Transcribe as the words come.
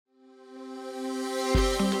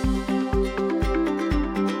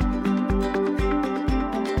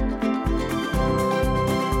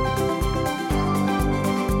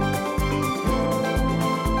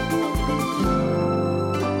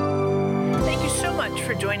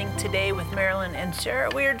Joining today with Marilyn and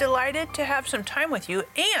Sarah. We are delighted to have some time with you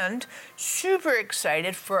and super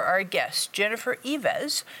excited for our guest, Jennifer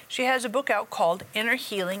Eivaz. She has a book out called Inner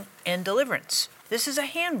Healing and Deliverance. This is a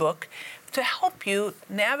handbook to help you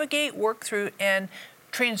navigate, work through, and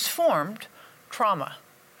transform trauma.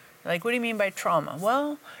 Like, what do you mean by trauma?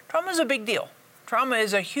 Well, trauma is a big deal. Trauma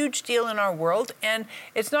is a huge deal in our world, and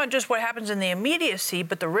it's not just what happens in the immediacy,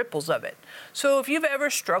 but the ripples of it. So if you've ever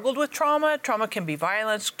struggled with trauma, trauma can be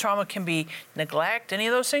violence, trauma can be neglect, any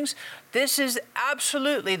of those things, this is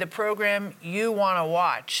absolutely the program you want to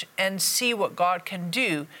watch and see what God can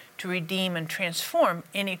do to redeem and transform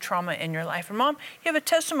any trauma in your life. And Mom, you have a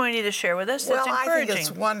testimony to share with us that's encouraging. I think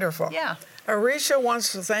it's wonderful. Yeah. Arisha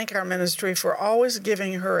wants to thank our ministry for always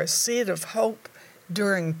giving her a seed of hope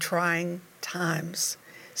during trying times.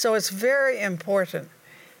 So it's very important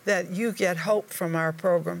that you get hope from our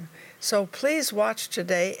program. So please watch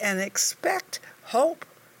today and expect hope.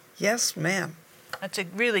 Yes, ma'am. That's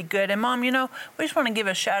really good. And Mom, you know, we just want to give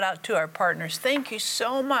a shout out to our partners. Thank you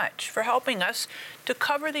so much for helping us to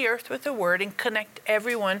cover the earth with the word and connect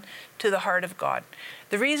everyone to the heart of God.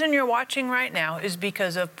 The reason you're watching right now is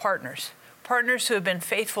because of partners who have been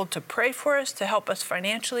faithful to pray for us, to help us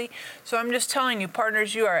financially. So I'm just telling you,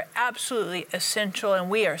 partners, you are absolutely essential, and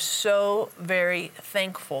we are so very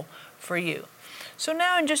thankful for you. So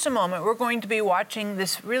now in just a moment, we're going to be watching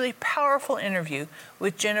this really powerful interview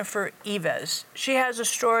with Jennifer Eivaz. She has a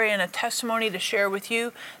story and a testimony to share with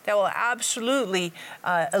you that will absolutely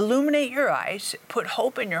illuminate your eyes, put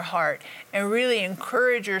hope in your heart, and really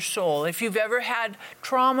encourage your soul. If you've ever had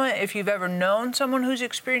trauma, if you've ever known someone who's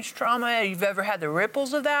experienced trauma, if you've ever had the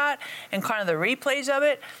ripples of that and kind of the replays of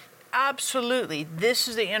it, absolutely, this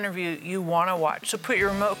is the interview you want to watch. So put your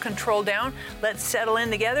remote control down, let's settle in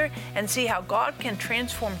together and see how God can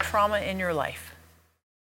transform trauma in your life.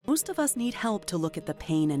 Most of us need help to look at the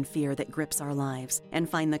pain and fear that grips our lives and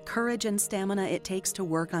find the courage and stamina it takes to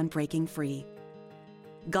work on breaking free.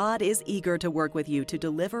 God is eager to work with you to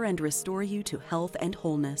deliver and restore you to health and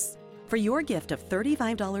wholeness. For your gift of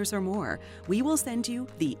 $35 or more, we will send you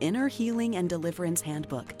the Inner Healing and Deliverance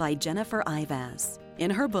Handbook by Jennifer Eivaz. In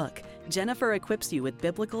her book, Jennifer equips you with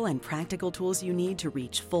biblical and practical tools you need to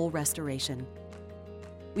reach full restoration.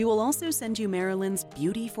 We will also send you Marilyn's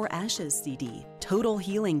Beauty for Ashes CD, Total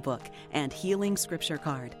Healing Book, and Healing Scripture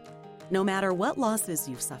Card. No matter what losses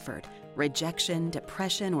you've suffered, rejection,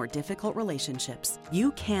 depression, or difficult relationships,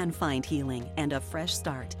 you can find healing and a fresh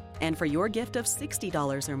start. And for your gift of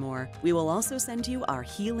 $60 or more, we will also send you our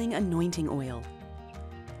Healing Anointing Oil.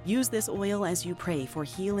 Use this oil as you pray for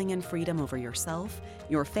healing and freedom over yourself,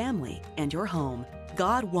 your family, and your home.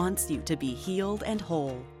 God wants you to be healed and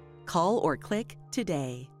whole. Call or click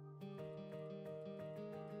today.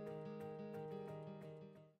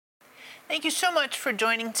 Thank you so much for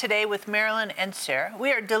joining today with Marilyn and Sarah.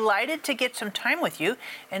 We are delighted to get some time with you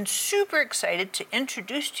and super excited to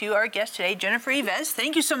introduce to you our guest today, Jennifer Eivaz.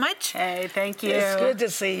 Thank you so much. Hey, thank you. It's good to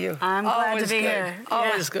see you. I'm glad Always to be good. here.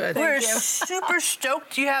 Always good. We're super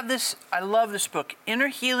stoked. You have this, I love this book, Inner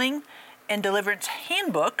Healing and Deliverance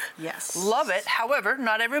Handbook. Yes. Love it. However,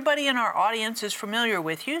 not everybody in our audience is familiar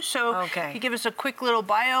with you, so you give us a quick little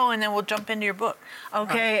bio and then we'll jump into your book.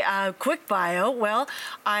 Okay, quick bio. Well,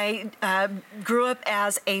 I grew up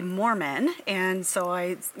as a Mormon, and so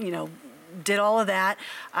I, did all of that.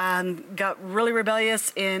 Got really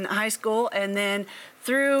rebellious in high school, and then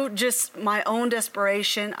through just my own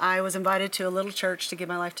desperation, I was invited to a little church to give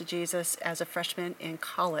my life to Jesus as a freshman in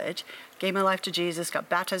college. Gave my life to Jesus, got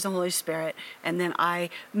baptized in the Holy Spirit, and then I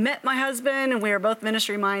met my husband, and we were both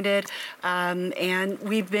ministry-minded, and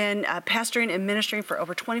we've been pastoring and ministering for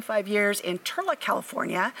over 25 years in Turlock,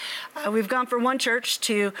 California. We've gone from one church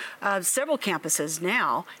to several campuses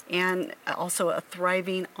now, and also a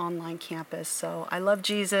thriving online campus. So I love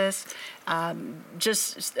Jesus,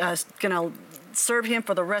 just gonna serve him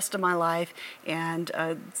for the rest of my life, and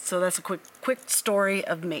so that's a quick story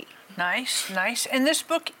of me. Nice, nice. And this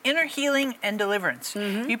book, Inner Healing and Deliverance,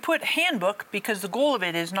 you put handbook because the goal of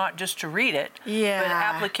it is not just to read it, but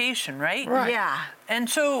application, right? Right. Yeah. And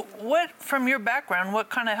so what, from your background, what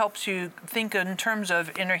kind of helps you think in terms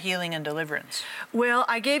of inner healing and deliverance? Well,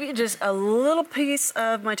 I gave you just a little piece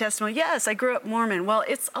of my testimony. Yes, I grew up Mormon. Well,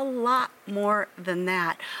 it's a lot more than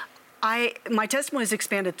that. My testimony has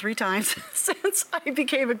expanded 3 times since I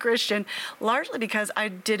became a Christian, largely because I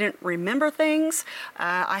didn't remember things.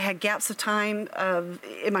 I had gaps of time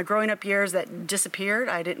in my growing up years that disappeared.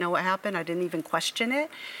 I didn't know what happened. I didn't even question it.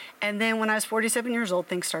 And then when I was 47 years old,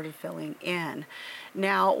 things started filling in.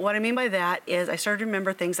 Now, what I mean by that is I started to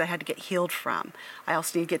remember things I had to get healed from. I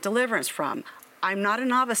also need to get deliverance from. I'm not a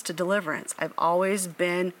novice to deliverance. I've always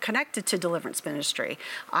been connected to deliverance ministry.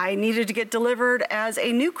 I needed to get delivered as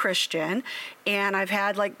a new Christian, and I've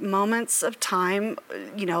had like moments of time,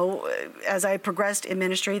 as I progressed in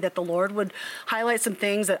ministry, that the Lord would highlight some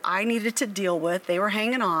things that I needed to deal with. They were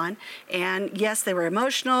hanging on, and yes, they were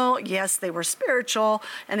emotional, yes, they were spiritual,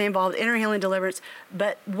 and they involved inner healing and deliverance.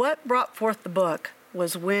 But what brought forth the book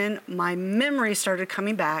was when my memory started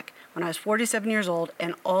coming back when I was 47 years old,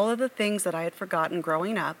 and all of the things that I had forgotten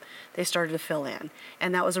growing up, they started to fill in.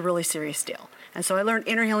 And that was a really serious deal. And so I learned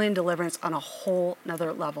inner healing and deliverance on a whole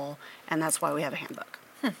nother level, and that's why we have a handbook.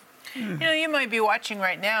 You might be watching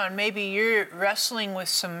right now, and maybe you're wrestling with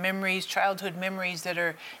some memories, childhood memories that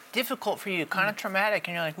are difficult for you, kind of traumatic,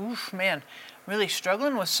 and you're like, oof, man, I'm really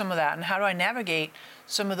struggling with some of that, and how do I navigate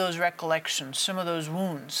some of those recollections, some of those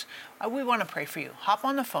wounds? We want to pray for you. Hop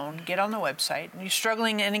on the phone, get on the website. You're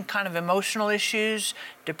struggling any kind of emotional issues,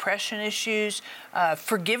 depression issues,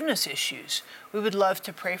 forgiveness issues. We would love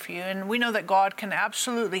to pray for you, and we know that God can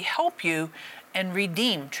absolutely help you and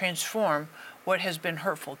redeem, transform what has been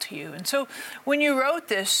hurtful to you. And so when you wrote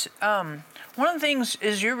this, one of the things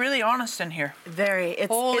is you're really honest in here. Very.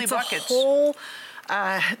 Holy it's buckets. A whole,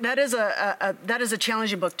 that is a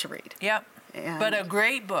challenging book to read. Yep. But a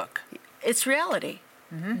great book. It's reality.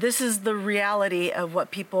 Mm-hmm. This is the reality of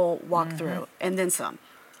what people walk through, and then some.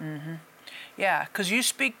 Mm-hmm. Yeah, because you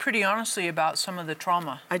speak pretty honestly about some of the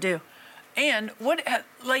trauma. I do. And what,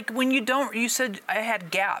 like when you said I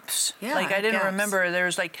had gaps. Yeah, like I didn't gaps. remember.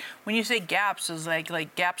 There's like, when you say gaps, is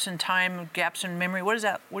like gaps in time, gaps in memory. What is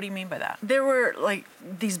that? What do you mean by that? There were like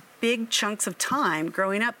these big chunks of time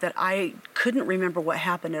growing up that I couldn't remember what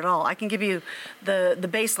happened at all. I can give you the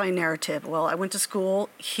baseline narrative. Well, I went to school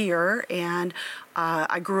here, and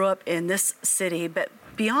I grew up in this city, but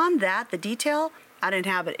beyond that, the detail, I didn't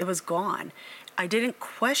have it. It was gone. I didn't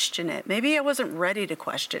question it. Maybe I wasn't ready to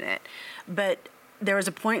question it, but there was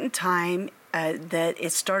a point in time that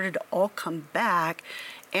it started to all come back,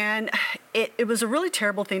 and it was a really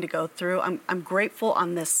terrible thing to go through. I'm grateful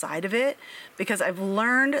on this side of it, because I've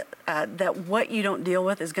learned that what you don't deal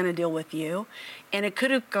with is going to deal with you, and it could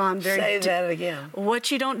have gone very... Say that again.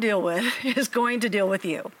 What you don't deal with is going to deal with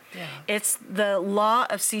you. Yeah. It's the law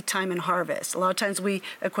of seed time and harvest. A lot of times we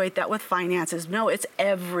equate that with finances. No, it's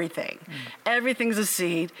everything. Everything's a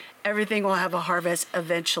seed. Everything will have a harvest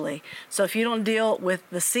eventually. So if you don't deal with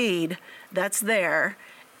the seed that's there,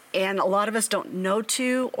 and a lot of us don't know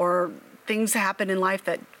to, or things happen in life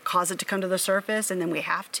that cause it to come to the surface, and then we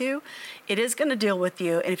have to, it is going to deal with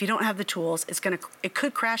you. And if you don't have the tools, it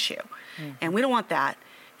could crash you. And we don't want that.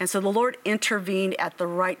 And so the Lord intervened at the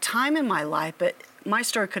right time in my life, but my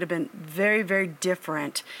story could have been very, very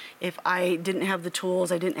different if I didn't have the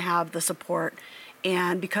tools, I didn't have the support.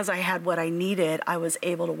 And because I had what I needed, I was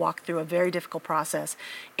able to walk through a very difficult process.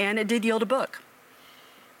 And it did yield a book.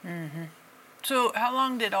 Mm-hmm. So how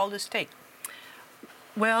long did all this take?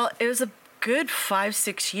 Well, it was a good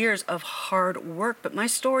 5-6 years of hard work, but my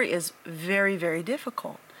story is very, very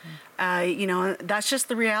difficult. That's just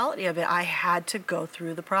the reality of it. I had to go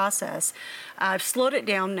through the process. I've slowed it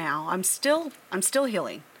down now. I'm still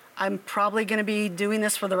healing. I'm probably going to be doing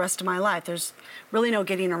this for the rest of my life. There's really no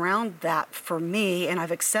getting around that for me, and I've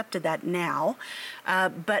accepted that now.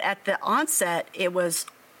 But at the onset, it was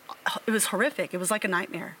horrific. It was like a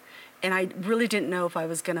nightmare. And I really didn't know if I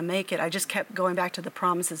was going to make it. I just kept going back to the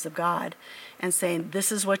promises of God and saying,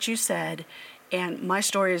 this is what you said, and my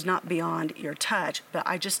story is not beyond your touch, but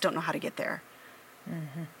I just don't know how to get there.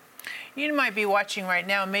 Mm-hmm. You might be watching right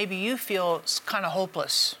now, maybe you feel kind of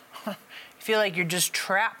hopeless. You feel like you're just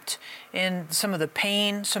trapped in some of the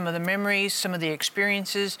pain, some of the memories, some of the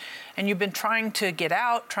experiences, and you've been trying to get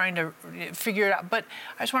out, trying to figure it out. But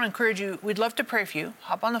I just want to encourage you, we'd love to pray for you.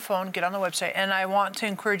 Hop on the phone, get on the website, and I want to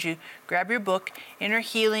encourage you, grab your book, Inner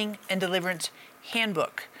Healing and Deliverance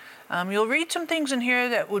Handbook. You'll read some things in here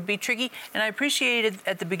that would be tricky, and I appreciated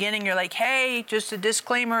at the beginning, you're like, hey, just a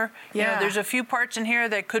disclaimer. Yeah. There's a few parts in here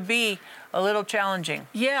that could be a little challenging.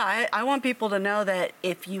 Yeah, I want people to know that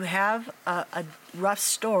if you have a rough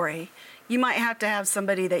story, you might have to have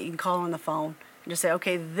somebody that you can call on the phone and just say,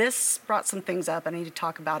 okay, this brought some things up. I need to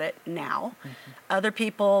talk about it now. Other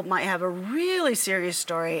people might have a really serious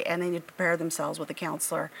story, and they need to prepare themselves with a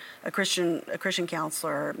counselor, a Christian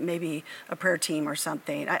counselor, maybe a prayer team or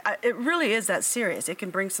something. It really is that serious. It can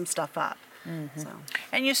bring some stuff up. So.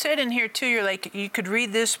 And you said in here too, you're like, you could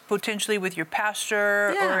read this potentially with your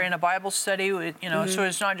pastor or in a Bible study, with, so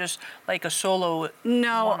it's not just like a solo.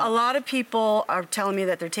 No, a lot of people are telling me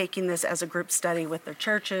that they're taking this as a group study with their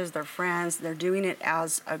churches, their friends. They're doing it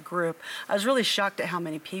as a group. I was really shocked at how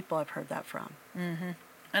many people I've heard that from.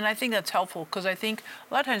 And I think that's helpful, because I think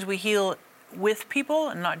a lot of times we heal with people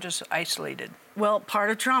and not just isolated. Well, part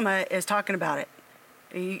of trauma is talking about it.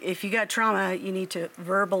 If you got trauma, you need to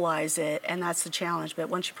verbalize it, and that's the challenge. But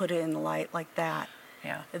once you put it in the light like that,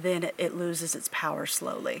 then it loses its power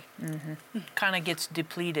slowly. Kind of gets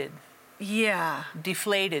depleted. Yeah.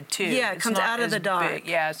 Deflated, too. Yeah, it comes out of the dark. Big.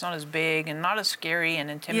 Yeah, it's not as big and not as scary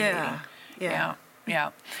and intimidating. Yeah.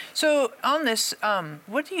 So on this,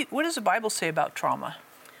 what does the Bible say about trauma?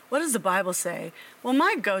 What does the Bible say? Well,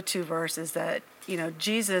 my go-to verse is that,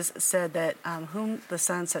 Jesus said that whom the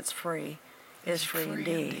Son sets free is free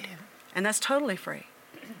indeed. And that's totally free.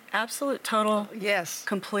 Absolute, total,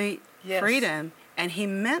 complete freedom. And he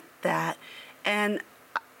meant that. And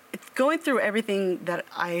going through everything that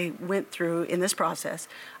I went through in this process,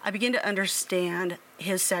 I began to understand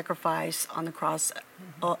his sacrifice on the cross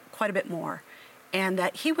quite a bit more. And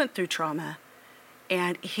that he went through trauma,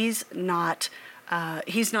 and he's not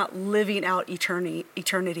living out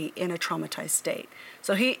eternity in a traumatized state.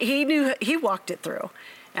 So he knew, he walked it through.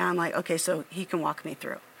 And I'm like, okay, so he can walk me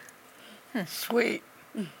through. Sweet.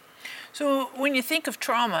 So when you think of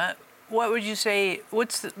trauma, what would you say,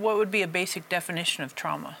 what would be a basic definition of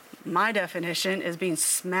trauma? My definition is being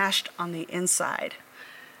smashed on the inside.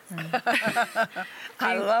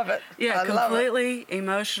 I love it. Yeah, completely,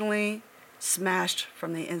 emotionally smashed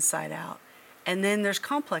from the inside out. And then there's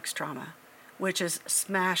complex trauma, which is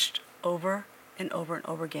smashed over and over and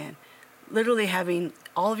over again. Literally having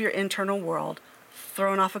all of your internal world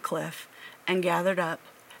thrown off a cliff and gathered up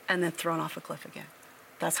and then thrown off a cliff again.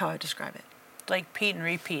 That's how I describe it. Like repeat and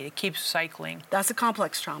repeat. It keeps cycling. That's a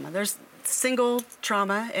complex trauma. There's single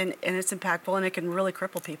trauma, and it's impactful, and it can really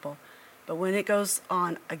cripple people. But when it goes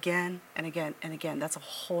on again and again and again, that's a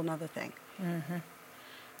whole nother thing.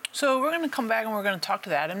 So we're going to come back and we're going to talk to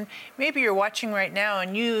that. And maybe you're watching right now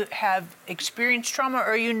and you have experienced trauma,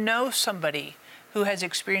 or you know somebody who has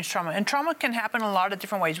experienced trauma. And trauma can happen a lot of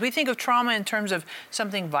different ways. We think of trauma in terms of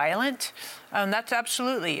something violent. That's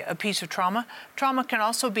absolutely a piece of trauma. Trauma can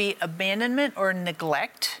also be abandonment or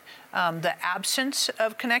neglect, the absence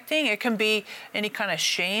of connecting. It can be any kind of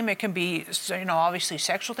shame. It can be, obviously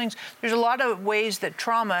sexual things. There's a lot of ways that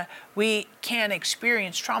we can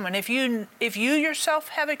experience trauma. And if you yourself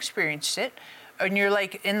have experienced it, and you're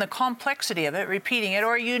like in the complexity of it, repeating it,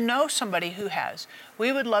 or you know somebody who has,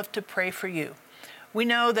 we would love to pray for you. We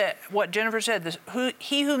know that what Jennifer said,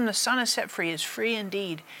 he whom the Son has set free is free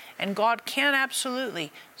indeed. And God can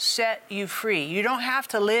absolutely set you free. You don't have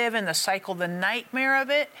to live in the cycle, the nightmare of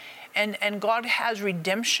it. And God has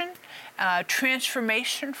redemption,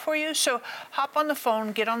 transformation for you. So hop on the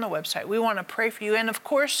phone, get on the website. We want to pray for you. And of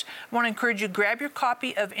course, I want to encourage you, grab your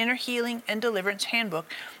copy of Inner Healing and Deliverance Handbook.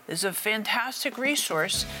 This is a fantastic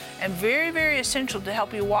resource and very, very essential to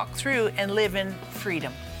help you walk through and live in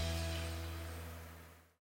freedom.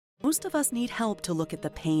 Most of us need help to look at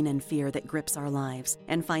the pain and fear that grips our lives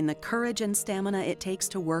and find the courage and stamina it takes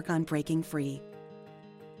to work on breaking free.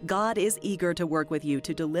 God is eager to work with you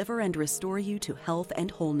to deliver and restore you to health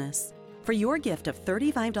and wholeness. For your gift of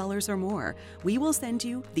 $35 or more, we will send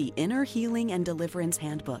you the Inner Healing and Deliverance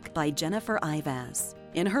Handbook by Jennifer Eivaz.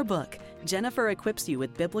 In her book, Jennifer equips you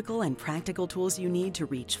with biblical and practical tools you need to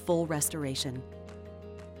reach full restoration.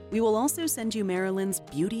 We will also send you Marilyn's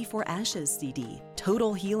Beauty for Ashes CD,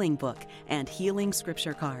 Total Healing Book, and Healing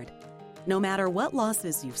Scripture Card. No matter what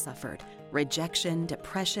losses you've suffered, rejection,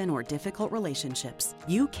 depression, or difficult relationships,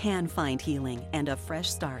 you can find healing and a fresh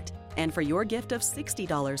start. And for your gift of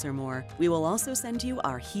 $60 or more, we will also send you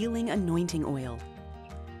our Healing Anointing Oil.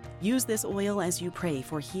 Use this oil as you pray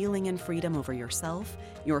for healing and freedom over yourself,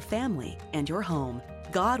 your family, and your home.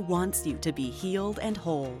 God wants you to be healed and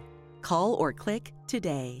whole. Call or click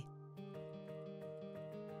today.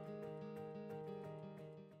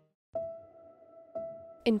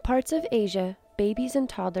 In parts of Asia, babies and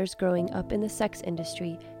toddlers growing up in the sex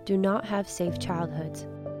industry do not have safe childhoods.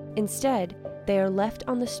 Instead, they are left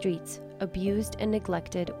on the streets, abused and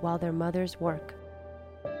neglected while their mothers work.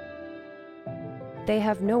 They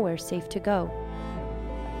have nowhere safe to go.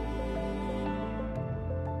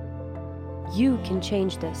 You can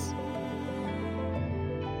change this.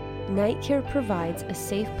 Night Care provides a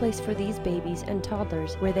safe place for these babies and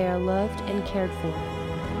toddlers where they are loved and cared for.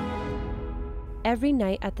 Every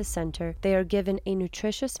night at the center, they are given a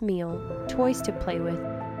nutritious meal, toys to play with,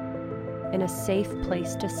 and a safe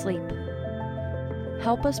place to sleep.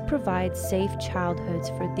 Help us provide safe childhoods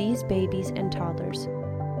for these babies and toddlers.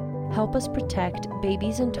 Help us protect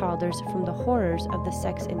babies and toddlers from the horrors of the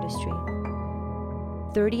sex industry.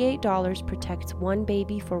 $38 protects one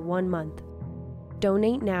baby for 1 month.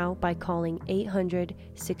 Donate now by calling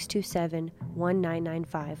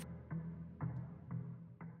 800-627-1995.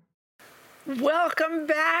 Welcome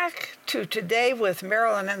back to Today with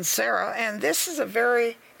Marilyn and Sarah. And this is a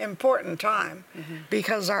very important time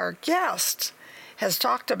because our guest has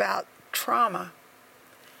talked about trauma.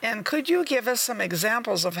 And could you give us some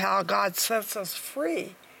examples of how God sets us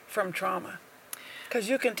free from trauma? Because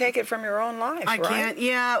you can take it from your own life, I right? can't,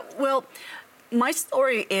 yeah. Well, my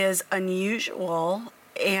story is unusual,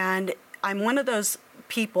 and I'm one of those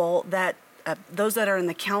people that, those that are in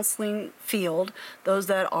the counseling field, those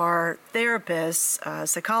that are therapists,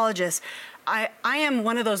 psychologists, I am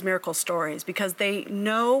one of those miracle stories because they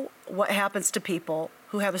know what happens to people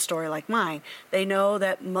who have a story like mine. They know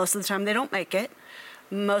that most of the time they don't make it.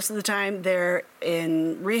 Most of the time they're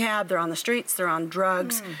in rehab, they're on the streets, they're on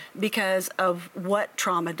drugs because of what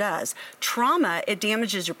trauma does. Trauma, it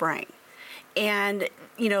damages your brain. And,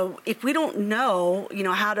 you know, if we don't know, you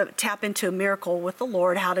know, how to tap into a miracle with the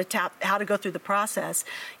Lord, how to go through the process,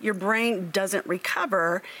 your brain doesn't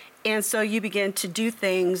recover. And so you begin to do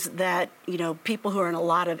things that, you know, people who are in a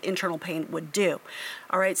lot of internal pain would do.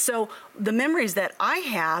 All right. So the memories that I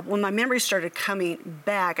have, when my memories started coming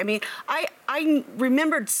back, I mean, I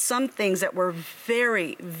remembered some things that were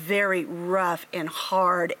very, very rough and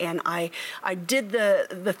hard. And I did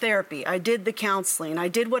the therapy, I did the counseling, I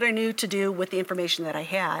did what I knew to do with the information that I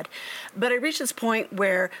had. But I reached this point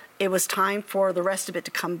where it was time for the rest of it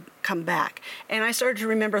to come back. And I started to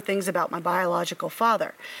remember things about my biological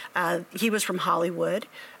father. He was from Hollywood.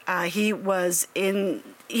 He was an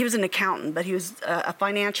accountant, but he was a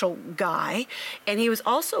financial guy, and he was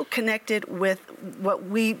also connected with what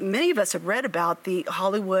many of us have read about, the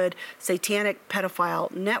Hollywood satanic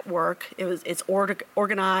pedophile network. It's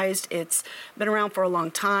organized. It's been around for a long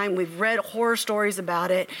time. We've read horror stories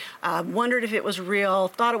about it, wondered if it was real,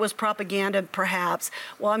 thought it was propaganda, perhaps.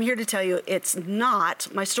 Well, I'm here to tell you it's not.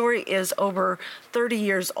 My story is over 30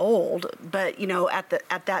 years old, but you know, at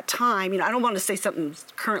that time, you know, I don't want to say something's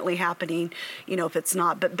currently happening, you know, if it's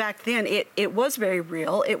not. But back then, it was very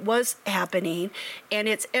real. It was happening, and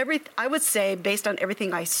it's I would say, based on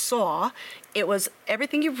everything I saw, it was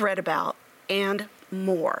everything you've read about and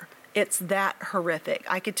more. It's that horrific.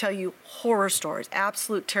 I could tell you horror stories,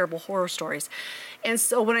 absolute terrible horror stories. And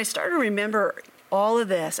so when I started to remember all of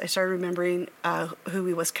this, I started remembering who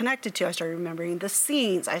he was connected to. I started remembering the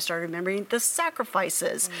scenes. I started remembering the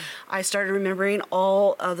sacrifices. I started remembering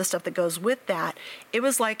all of the stuff that goes with that. It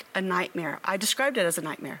was like a nightmare. I described it as a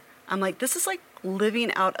nightmare. I'm like, this is like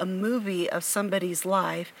living out a movie of somebody's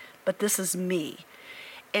life, but this is me.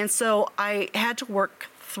 And so I had to work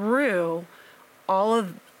through all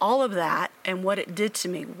of that and what it did to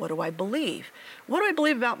me. What do I believe? What do I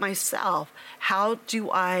believe about myself? How do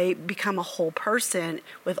I become a whole person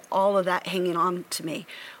with all of that hanging on to me?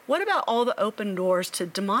 What about all the open doors to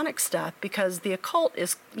demonic stuff? Because the occult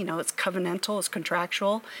is, you know, it's covenantal, it's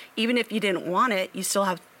contractual. Even if you didn't want it, you still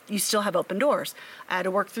have open doors. I had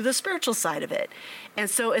to work through the spiritual side of it. And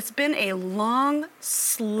so it's been a long,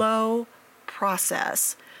 slow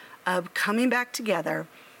process of coming back together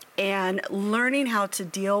and learning how to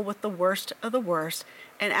deal with the worst of the worst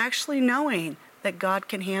and actually knowing that God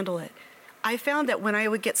can handle it. I found that when I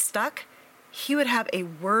would get stuck, he would have a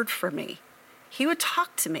word for me. He would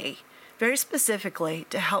talk to me very specifically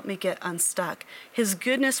to help me get unstuck. His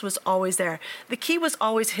goodness was always there. The key was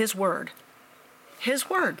always his word. His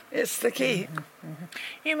word. It's the key.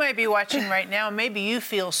 You might be watching right now. Maybe you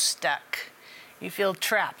feel stuck. You feel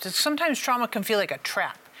trapped. Sometimes trauma can feel like a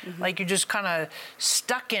trap. Like you're just kind of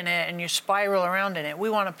stuck in it and you spiral around in it. We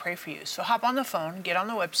want to pray for you. So hop on the phone, get on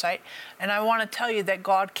the website, and I want to tell you that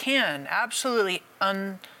God can absolutely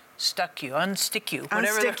unstick you,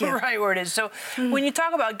 whatever the right word is. So when you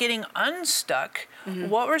talk about getting unstuck,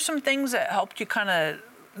 what were some things that helped you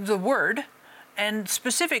the word, and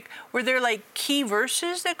specific, were there like key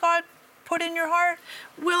verses that God put in your heart?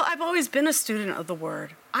 Well, I've always been a student of the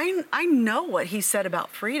word. I know what he said about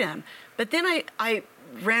freedom, but then I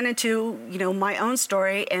ran into, you know, my own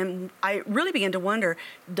story, and I really began to wonder,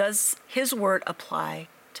 does his word apply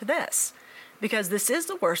to this? because this is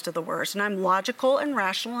the worst of the worst. And I'm logical and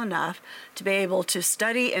rational enough to be able to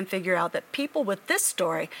study and figure out that people with this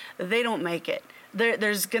story, they don't make it.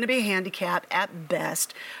 There's going to be a handicap at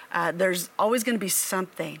best. There's always going to be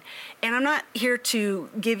something. And I'm not here to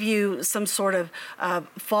give you some sort of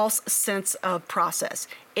false sense of process.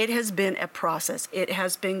 It has been a process. It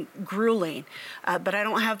has been grueling, but I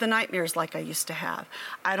don't have the nightmares like I used to have.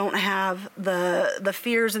 I don't have the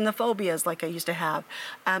fears and the phobias like I used to have.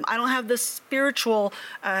 I don't have the spiritual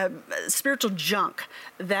junk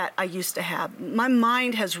that I used to have. My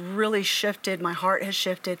mind has really shifted. My heart has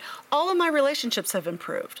shifted. All of my relationships have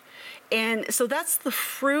improved. And so that's the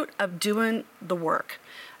fruit of doing the work,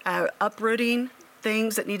 uprooting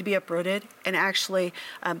things that need to be uprooted, and actually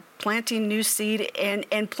planting new seed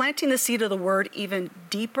and planting the seed of the word even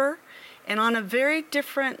deeper and on a very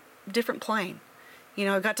different plane. You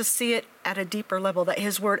know, I got to see it at a deeper level, that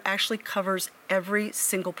his word actually covers every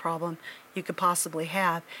single problem you could possibly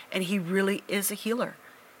have, and he really is a healer.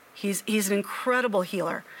 He's an incredible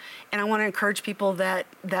healer. And I want to encourage people that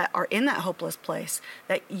are in that hopeless place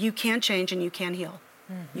that you can change and you can heal.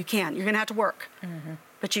 Mm-hmm. You can. You're going to have to work. Mm-hmm.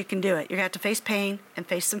 But you can do it. You're going to have to face pain and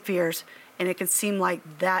face some fears, and it can seem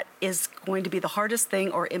like that is going to be the hardest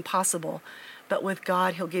thing or impossible. But with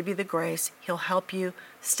God, he'll give you the grace. He'll help you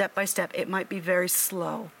step by step. It might be very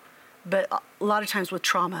slow, but a lot of times with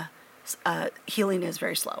trauma, healing is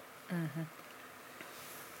very slow. Mm-hmm.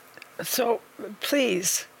 So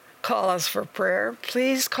please call us for prayer.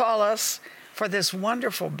 Please call us for this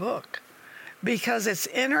wonderful book, because it's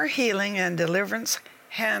Inner Healing and Deliverance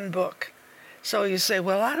Handbook. So you say,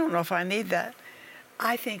 well, I don't know if I need that.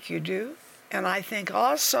 I think you do. And I think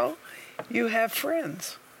also you have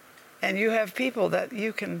friends and you have people that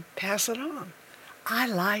you can pass it on. I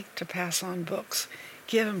like to pass on books.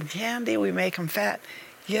 Give them candy, we make them fat.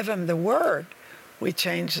 Give them the word, we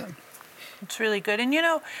change them. It's really good. And you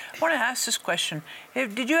know, I want to ask this question.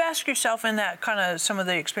 Did you ask yourself in that kind of some of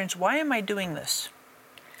the experience, why am I doing this?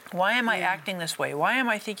 Why am I acting this way? Why am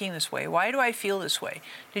I thinking this way? Why do I feel this way?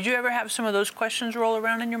 Did you ever have some of those questions roll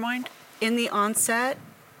around in your mind? In the onset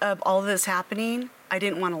of all this happening, I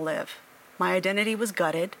didn't want to live. My identity was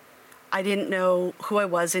gutted. I didn't know who I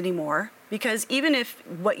was anymore, because even if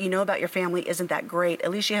what you know about your family isn't that great,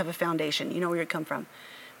 at least you have a foundation. You know where you come from.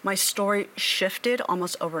 My story shifted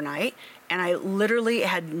almost overnight, and I literally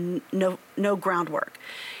had no groundwork.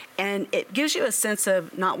 And it gives you a sense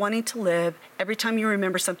of not wanting to live. Every time you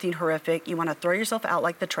remember something horrific, you want to throw yourself out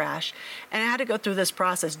like the trash. And I had to go through this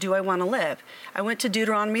process. Do I want to live? I went to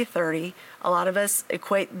Deuteronomy 30. A lot of us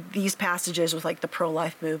equate these passages with like the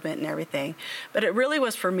pro-life movement and everything. But it really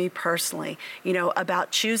was for me personally, you know,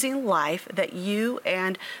 about choosing life that you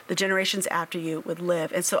and the generations after you would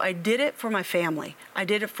live. And so I did it for my family. I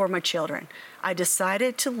did it for my children. I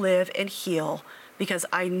decided to live and heal, because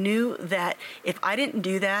I knew that if I didn't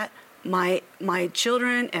do that, my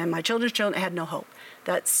children and my children's children had no hope.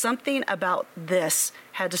 That something about this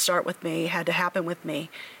had to start with me, had to happen with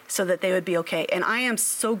me, so that they would be okay. And I am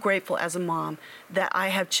so grateful as a mom that I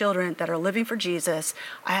have children that are living for Jesus.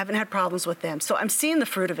 I haven't had problems with them. So I'm seeing the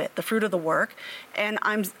fruit of it, the fruit of the work, and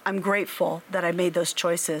I'm grateful that I made those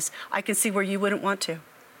choices. I can see where you wouldn't want to.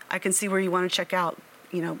 I can see where you want to check out,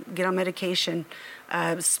 you know, get on medication,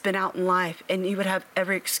 spin out in life, and you would have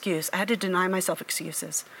every excuse. I had to deny myself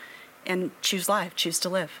excuses and choose life, choose to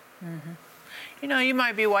live. Mm-hmm. You know, you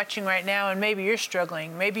might be watching right now and maybe you're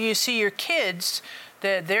struggling. Maybe you see your kids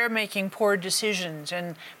that they're making poor decisions,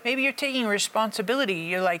 and maybe you're taking responsibility.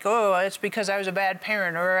 You're like, oh, it's because I was a bad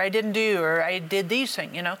parent, or I didn't do, or I did these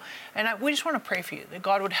things, you know. And we just want to pray for you, that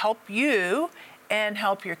God would help you and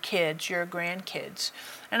help your kids, your grandkids.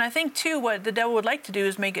 And I think, too, what the devil would like to do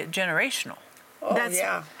is make it generational. Oh,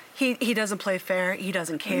 yeah. He doesn't play fair. He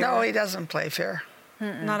doesn't care. No, he doesn't play fair.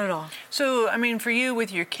 Mm-mm. Not at all. So, I mean, for you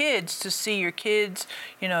with your kids, to see your kids,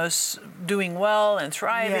 you know, doing well and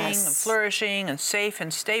thriving and flourishing and safe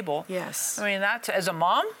and stable. Yes. I mean, that's, as a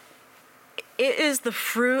mom? It is the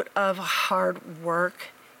fruit of hard work.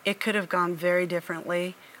 It could have gone very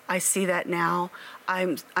differently. I see that now.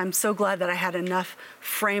 I'm so glad that I had enough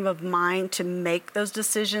frame of mind to make those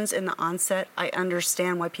decisions in the onset. I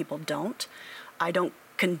understand why people don't. I don't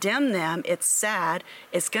condemn them. It's sad.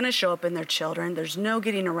 It's going to show up in their children. There's no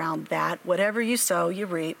getting around that. Whatever you sow, you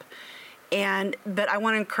reap. But I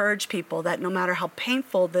want to encourage people that no matter how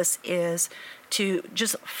painful this is, to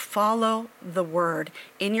just follow the word.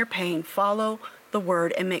 In your pain, follow the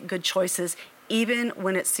word and make good choices, even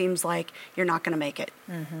when it seems like you're not going to make it.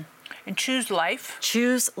 Mm-hmm. And choose life.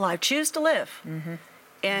 Choose life. Choose to live. Mm-hmm.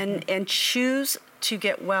 And choose to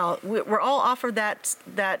get well? We're all offered that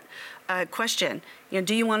question.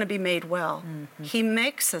 Do you want to be made well? Mm-hmm. He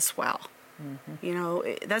makes us well.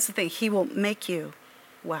 Mm-hmm. That's the thing. He will make you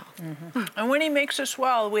well. Mm-hmm. And when he makes us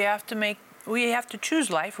well, we have to choose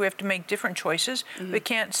life. We have to make different choices. Mm-hmm. We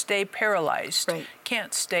can't stay paralyzed. Right.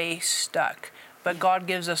 Can't stay stuck. But God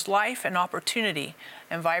gives us life and opportunity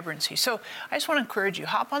and vibrancy. So I just want to encourage you,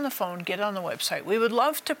 hop on the phone, get on the website. We would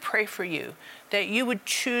love to pray for you, that you would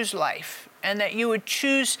choose life and that you would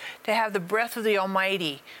choose to have the breath of the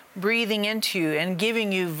Almighty breathing into you and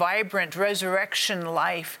giving you vibrant resurrection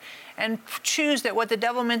life. And choose that what the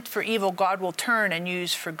devil meant for evil, God will turn and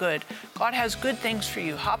use for good. God has good things for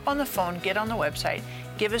you. Hop on the phone, get on the website.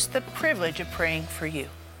 Give us the privilege of praying for you.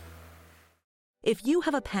 If you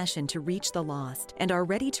have a passion to reach the lost and are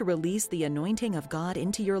ready to release the anointing of God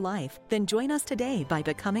into your life, then join us today by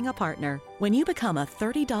becoming a partner. When you become a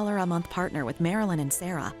 $30 a month partner with Marilyn and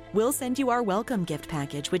Sarah, we'll send you our welcome gift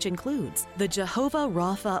package, which includes the Jehovah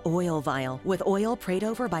Rapha oil vial with oil prayed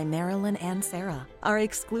over by Marilyn and Sarah, our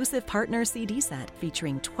exclusive partner CD set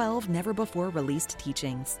featuring 12 never-before-released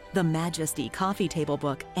teachings, the Majesty coffee table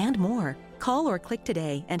book, and more. Call or click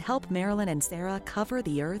today and help Marilyn and Sarah cover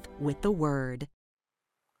the earth with the Word.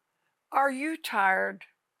 Are you tired?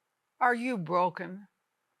 Are you broken?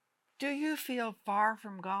 Do you feel far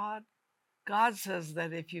from God? God says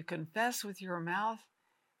that if you confess with your mouth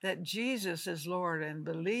that Jesus is Lord and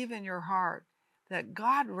believe in your heart that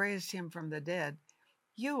God raised him from the dead,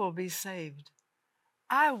 you will be saved.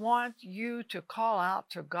 I want you to call out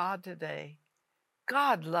to God today.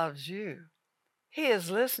 God loves you. He is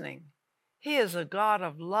listening. He is a God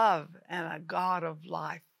of love and a God of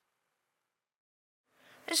life.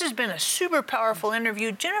 This has been a super powerful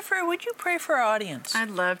interview. Jennifer, would you pray for our audience? I'd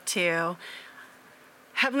love to.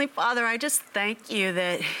 Heavenly Father, I just thank you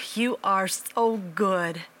that you are so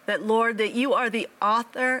good. That, Lord, that you are the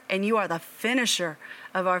author and you are the finisher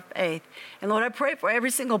of our faith. And Lord, I pray for every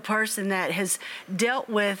single person that has dealt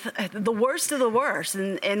with the worst of the worst.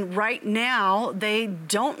 And right now, they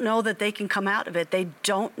don't know that they can come out of it. They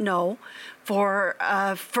don't know for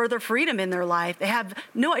further freedom in their life. They have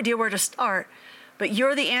no idea where to start. But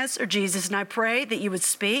you're the answer, Jesus. And I pray that you would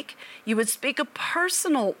speak a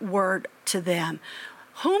personal word to them.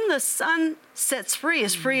 Whom the Son sets free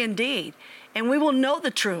is free indeed. And we will know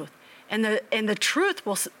the truth. And the truth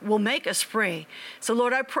will make us free. So,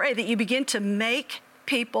 Lord, I pray that you begin to make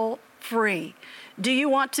people free. Do you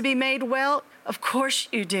want to be made well? Of course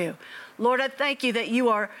you do. Lord, I thank you that you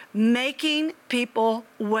are making people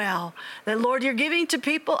well. That, Lord, you're giving to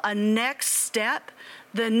people a next step,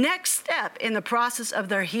 the next step in the process of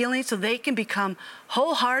their healing so they can become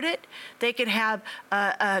wholehearted. They can have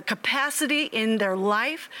a capacity in their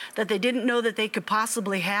life that they didn't know that they could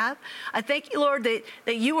possibly have. I thank you, Lord,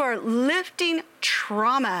 that you are lifting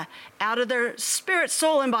trauma out of their spirit,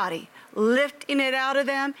 soul, and body, lifting it out of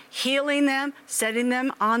them, healing them, setting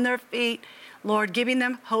them on their feet. Lord, giving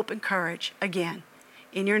them hope and courage again.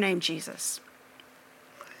 In your name, Jesus.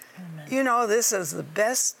 Amen. You know, this is the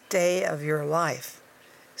best day of your life.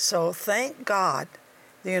 So thank God,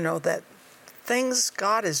 that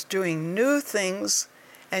God is doing new things,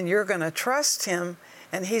 and you're going to trust him,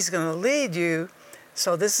 and he's going to lead you.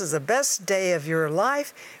 So this is the best day of your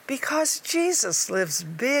life because Jesus lives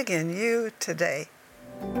big in you today.